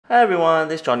Hi everyone,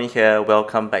 this is Johnny here.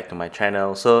 Welcome back to my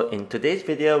channel. So in today's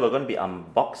video, we're going to be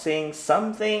unboxing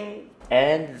something,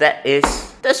 and that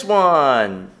is this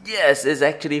one. Yes, it's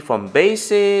actually from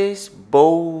Baseus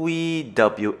Bowie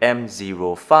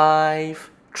WM05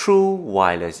 true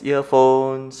wireless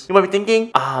earphones. You might be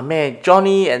thinking, man,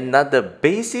 Johnny, another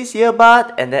Baseus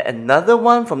earbud, and then another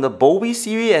one from the Bowie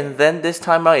series, and then this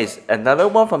time around is another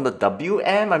one from the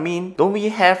WM. I mean, don't we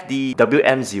have the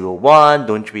WM01?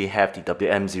 Don't we have the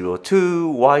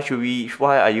WM02?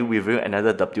 Why are you reviewing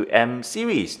another WM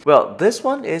series? Well, this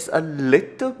one is a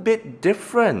little bit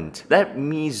different. Let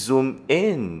me zoom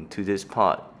in to this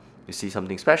part. You see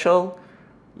something special?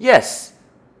 Yes.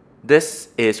 This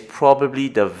is probably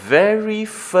the very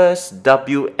first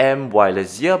WM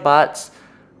wireless earbuds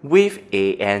with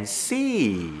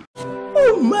ANC.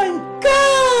 Oh my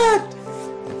god!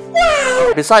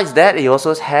 Wow! Besides that, it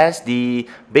also has the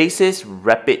Baseus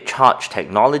Rapid Charge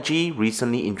technology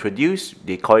recently introduced.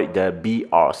 They call it the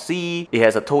BRC. It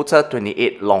has a total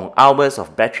 28 long hours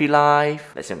of battery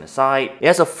life. That's on the side. It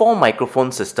has a 4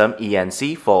 microphone system,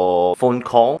 ENC, for phone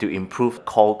call to improve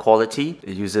call quality.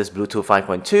 It uses Bluetooth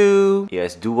 5.2. It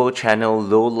has dual channel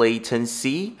low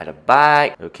latency at the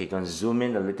back. Okay, gonna zoom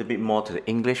in a little bit more to the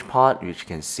English part, which you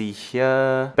can see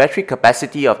here. Battery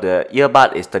capacity of the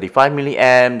earbud is 35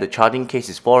 milliamp. The charging case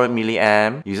is 400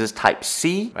 milliamp. Uses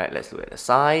Type-C. Right, let's look at the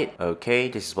side. Okay,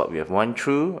 this is what we have gone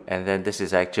through. And then this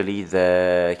is actually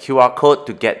the QR code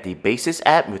to get the Baseus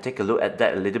app. We'll take a look at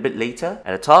that a little bit later.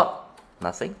 At the top,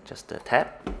 nothing, just a tab.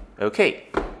 Okay,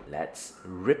 let's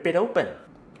rip it open.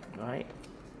 Alright.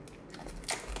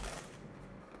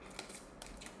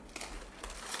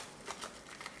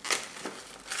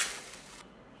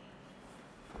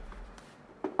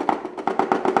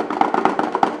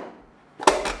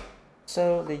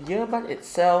 So the earbud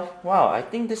itself, wow, I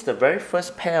think this is the very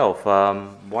first pair of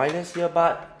wireless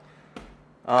earbud.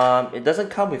 It doesn't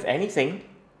come with anything. I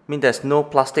mean, there's no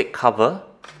plastic cover.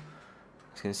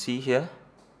 As you can see here,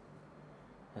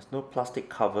 there's no plastic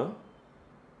cover.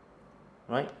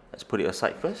 Right, let's put it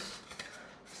aside first.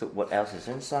 So what else is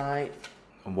inside?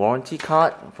 A warranty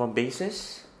card from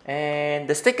Baseus. And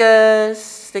the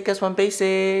stickers from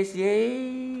Baseus,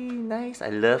 yay! Nice.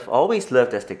 Always love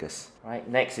the stickers. Right,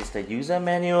 next is the user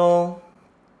manual.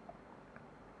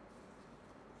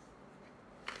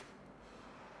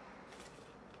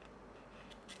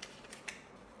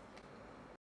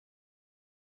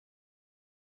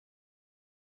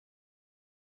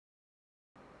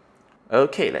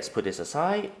 Okay, let's put this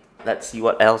aside. Let's see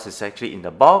what else is actually in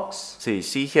the box. So you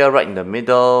see here right in the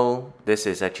middle, this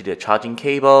is actually the charging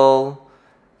cable.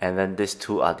 And then these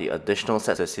two are the additional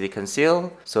sets of silicone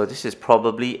seal. So this is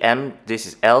probably this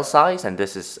is L size, and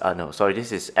this is,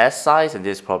 this is S size, and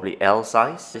this is probably L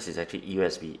size. This is actually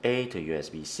USB-A to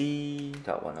USB-C.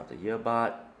 Got one of the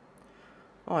earbud.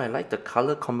 Oh, I like the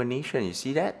color combination, you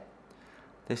see that?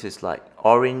 This is like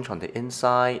orange on the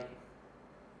inside.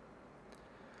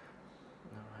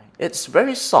 It's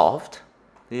very soft.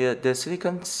 The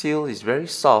silicone seal is very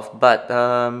soft, but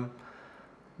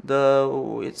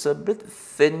it's a bit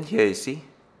thin here, you see.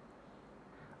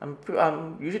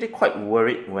 I'm usually quite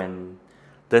worried when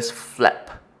this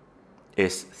flap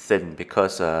is thin,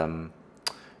 because it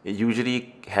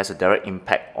usually has a direct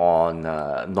impact on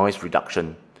noise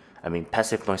reduction. I mean,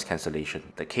 passive noise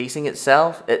cancellation. The casing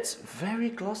itself, it's very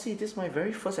glossy. This is my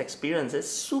very first experience. It's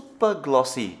super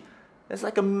glossy. It's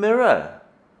like a mirror.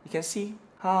 You can see.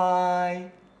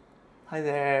 Hi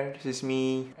there, this is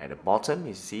me. At the bottom,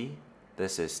 you see,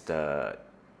 this is the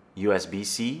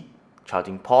USB-C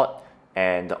charging port,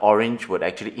 and the orange would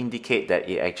actually indicate that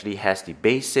it actually has the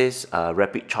Baseus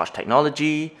Rapid Charge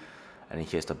technology. And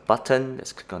here's the button.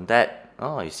 Let's click on that.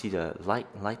 Oh, you see the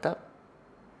light up?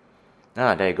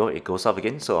 There you go. It goes off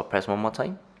again. So I'll press one more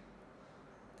time.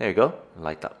 There you go.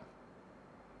 Light up.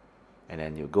 And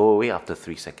then you go away after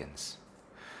 3 seconds.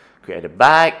 Okay, at the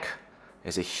back,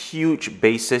 there's a huge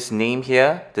Baseus name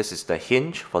here. This is the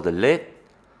hinge for the lid.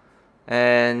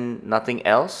 And nothing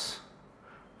else,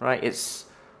 right? It's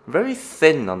very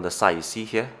thin on the side, you see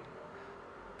here,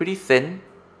 pretty thin,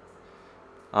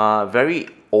 very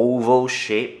oval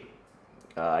shape.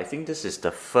 I think this is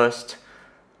the first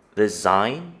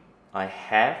design I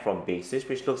have from Baseus,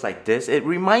 which looks like this. It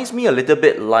reminds me a little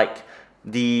bit like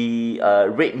the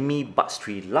Redmi Buds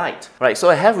 3 Lite. Right,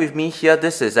 so I have with me here,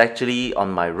 this is actually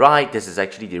on my right, this is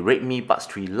actually the Redmi Buds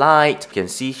 3 Lite. You can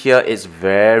see here it's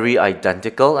very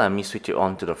identical. Let me switch it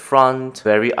on to the front.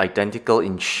 Very identical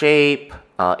in shape.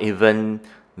 Even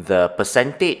the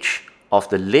percentage of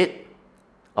the lid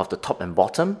of the top and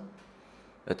bottom,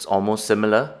 it's almost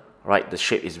similar. Right, the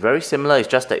shape is very similar. It's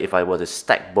just that if I were to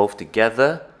stack both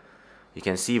together, you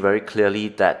can see very clearly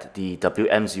that the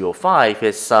WM05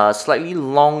 is slightly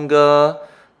longer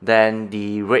than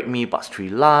the Redmi Buds 3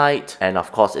 Lite, and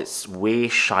of course it's way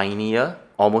shinier,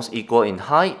 almost equal in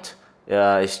height.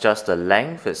 It's just the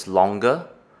length is longer,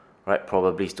 right?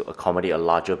 Probably to accommodate a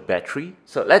larger battery.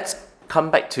 So let's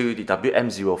come back to the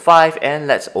WM05 and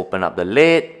let's open up the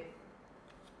lid.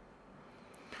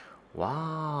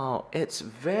 Wow, it's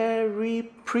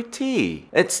very pretty.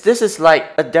 This is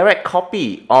like a direct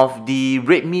copy of the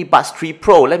Redmi Buds 3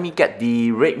 Pro. Let me get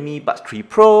the Redmi Buds 3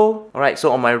 Pro. Alright,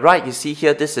 so on my right, you see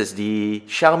here, this is the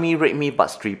Xiaomi Redmi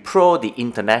Buds 3 Pro, the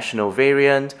international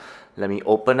variant. Let me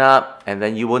open up, and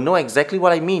then you will know exactly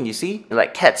what I mean, you see?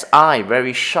 Like cat's eye,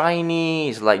 very shiny,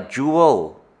 it's like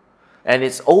jewel. And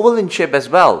it's oval in shape as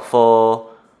well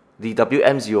for the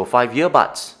WM05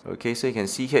 earbuds. Okay, so you can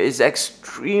see here, it's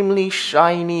extremely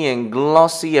shiny and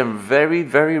glossy and very,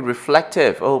 very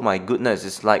reflective. Oh my goodness,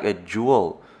 it's like a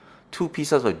jewel. Two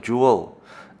pieces of jewel.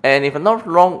 And if I'm not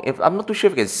wrong, I'm not too sure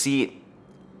if you can see it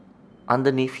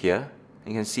underneath here.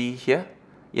 You can see here.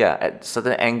 Yeah, at a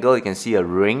certain angle, you can see a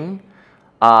ring.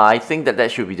 I think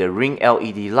that should be the ring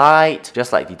LED light,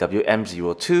 just like the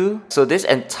WM02. So this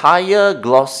entire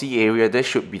glossy area, this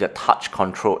should be the touch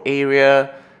control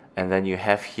area. And then you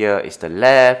have here is the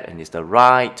left and is the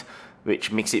right,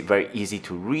 which makes it very easy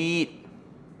to read.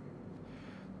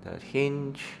 The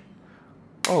hinge.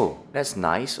 Oh, that's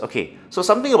nice. Okay, so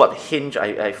something about the hinge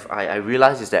I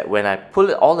realized is that when I pull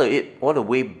it all the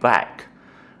way back,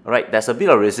 right, there's a bit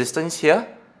of resistance here,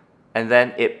 and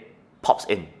then it pops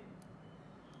in.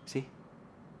 See?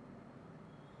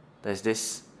 There's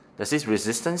this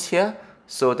resistance here,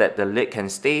 so that the lid can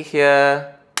stay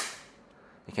here.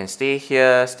 You can stay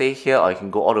here, or you can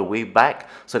go all the way back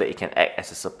so that it can act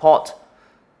as a support,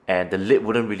 and the lid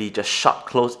wouldn't really just shut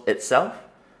close itself,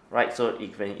 right? So you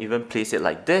can even place it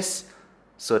like this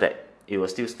so that it will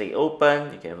still stay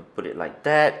open. You can put it like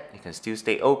that, it can still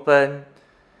stay open.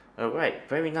 Alright,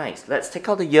 very nice. Let's take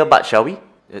out the earbud, shall we?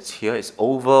 It's here, it's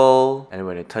oval, and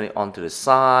when you turn it on to the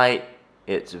side,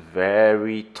 it's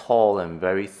very tall and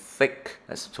very thick.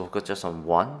 Let's focus just on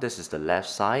one. This is the left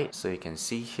side. So you can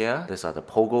see here, these are the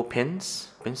pogo pins.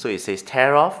 So it says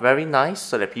tear off, very nice,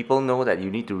 so that people know that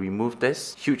you need to remove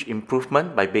this. Huge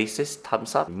improvement by Baseus,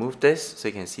 thumbs up. Remove this, so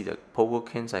you can see the pogo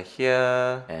pins are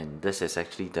here. And this is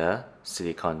actually the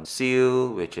silicone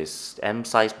seal, which is M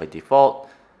size by default.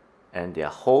 And there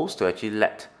are holes to actually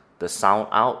let the sound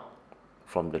out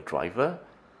from the driver.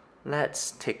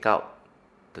 Let's take out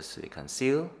the silicone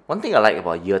seal. One thing I like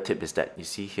about ear tip is that you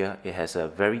see here, it has a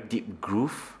very deep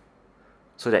groove,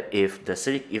 so that if the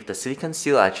silicone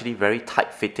seal are actually very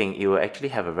tight fitting, it will actually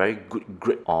have a very good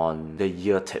grip on the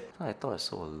ear tip. I thought I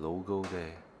saw a logo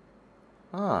there.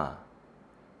 Ah,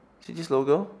 see this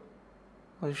logo?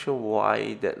 Not sure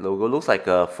why that logo looks like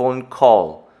a phone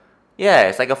call. Yeah,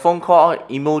 it's like a phone call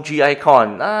emoji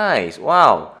icon. Nice,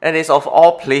 wow. And it's of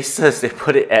all places they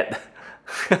put it at.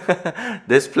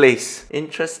 This place.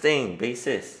 Interesting,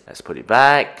 Baseus. Let's put it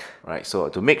back. Right, so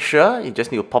to make sure, you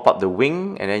just need to pop up the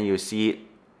wing and then you see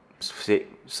it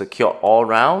secured all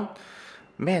around.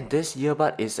 Man, this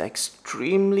earbud is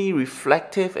extremely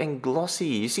reflective and glossy.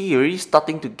 You see, you're already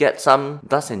starting to get some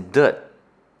dust and dirt.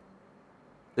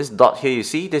 This dot here, you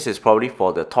see, this is probably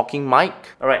for the talking mic.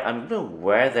 Alright, I'm going to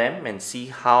wear them and see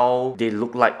how they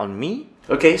look like on me.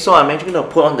 Okay, so I'm actually going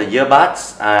to put on the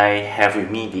earbuds. I have with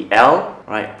me the L.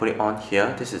 Right, put it on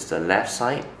here. This is the left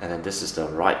side, and then this is the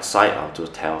right side. I'll do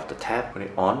tear off the tab. Put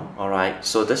it on. Alright,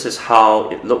 so this is how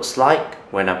it looks like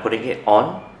when I'm putting it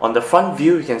on. On the front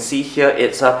view, you can see here,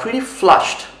 it's pretty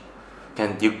flushed.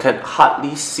 And you can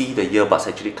hardly see the earbuds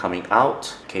actually coming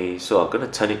out. Okay, so I'm going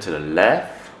to turn it to the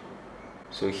left.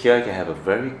 So here you can have a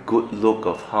very good look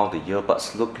of how the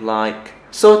earbuds look like.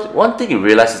 So one thing you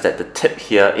realize is that the tip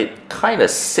here, it kind of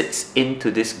sits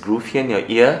into this groove here in your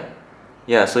ear.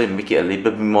 Yeah, so you make it a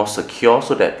little bit more secure,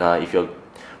 so that if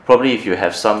you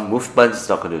have some movements, it's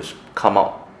not going to come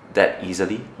out that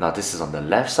easily. Now this is on the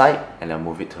left side, and I'll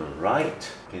move it to the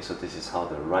right. Okay, so this is how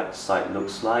the right side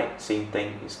looks like. Same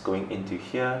thing is going into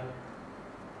here.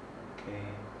 Okay,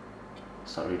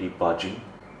 it's not really budging.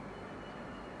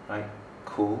 Right,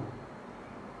 cool.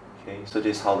 Okay, so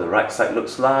this is how the right side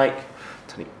looks like.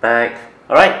 Turn it back.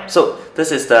 Alright, so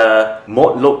this is the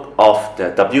mode look of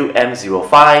the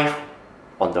WM05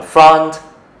 on the front,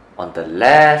 on the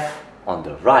left, on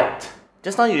the right.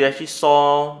 Just now you actually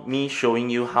saw me showing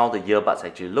you how the earbuds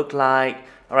actually look like.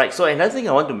 Alright, so another thing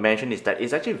I want to mention is that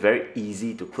it's actually very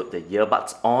easy to put the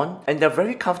earbuds on, and they're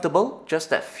very comfortable. Just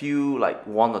that few, like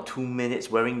 1 or 2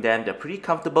 minutes wearing them, they're pretty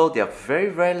comfortable. They're very,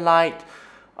 very light.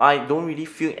 I don't really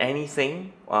feel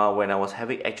anything when I was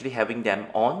actually having them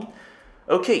on.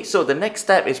 Okay, so the next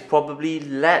step is probably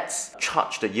let's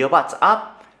charge the earbuds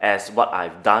up as what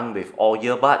I've done with all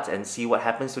earbuds and see what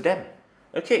happens to them.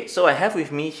 Okay, so I have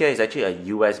with me here is actually a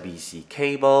USB-C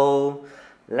cable.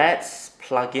 Let's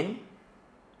plug in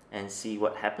and see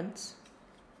what happens.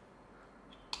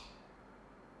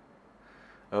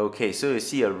 Okay, so you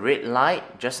see a red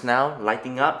light just now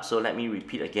lighting up, so let me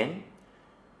repeat again.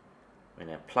 When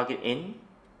I plug it in,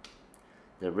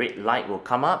 the red light will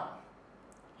come up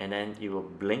and then it will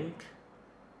blink.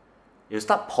 It'll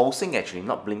start pulsing actually,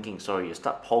 not blinking, sorry, it'll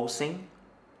start pulsing.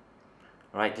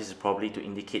 Alright, this is probably to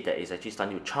indicate that it's actually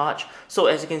starting to charge. So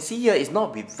as you can see here, it's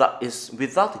without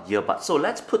the earbuds. So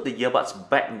let's put the earbuds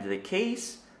back into the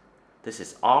case. This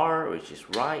is R, which is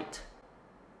right.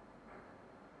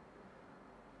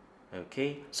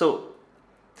 Okay, so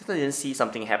just didn't see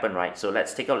something happen, right? So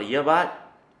let's take out the earbud,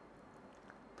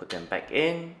 put them back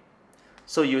in.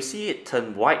 So you see it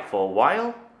turn white for a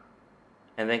while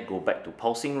and then go back to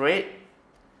pulsing red.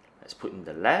 Let's put in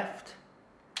the left,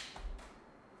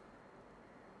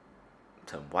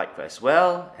 turn white as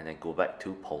well, and then go back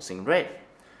to pulsing red.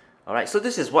 Alright, so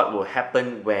this is what will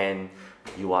happen when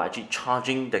you are actually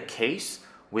charging the case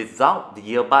without the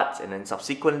earbuds, and then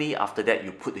subsequently after that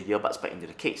you put the earbuds back into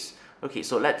the case. Okay,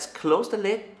 so let's close the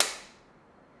lid.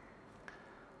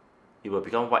 It will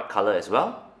become white color as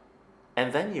well,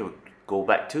 and then you go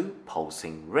back to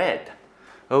pulsing red.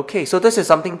 Okay, so this is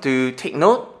something to take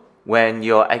note when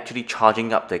you're actually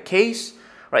charging up the case.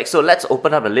 Right, so let's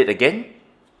open up the lid again.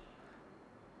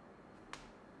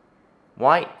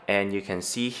 White, and you can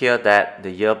see here that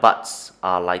the earbuds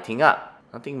are lighting up.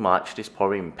 Nothing much, this is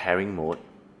probably in pairing mode.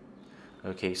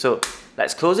 Okay, so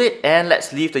let's close it and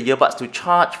let's leave the earbuds to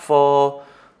charge for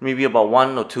maybe about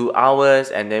 1 or 2 hours,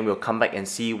 and then we'll come back and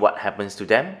see what happens to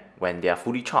them when they are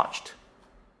fully charged.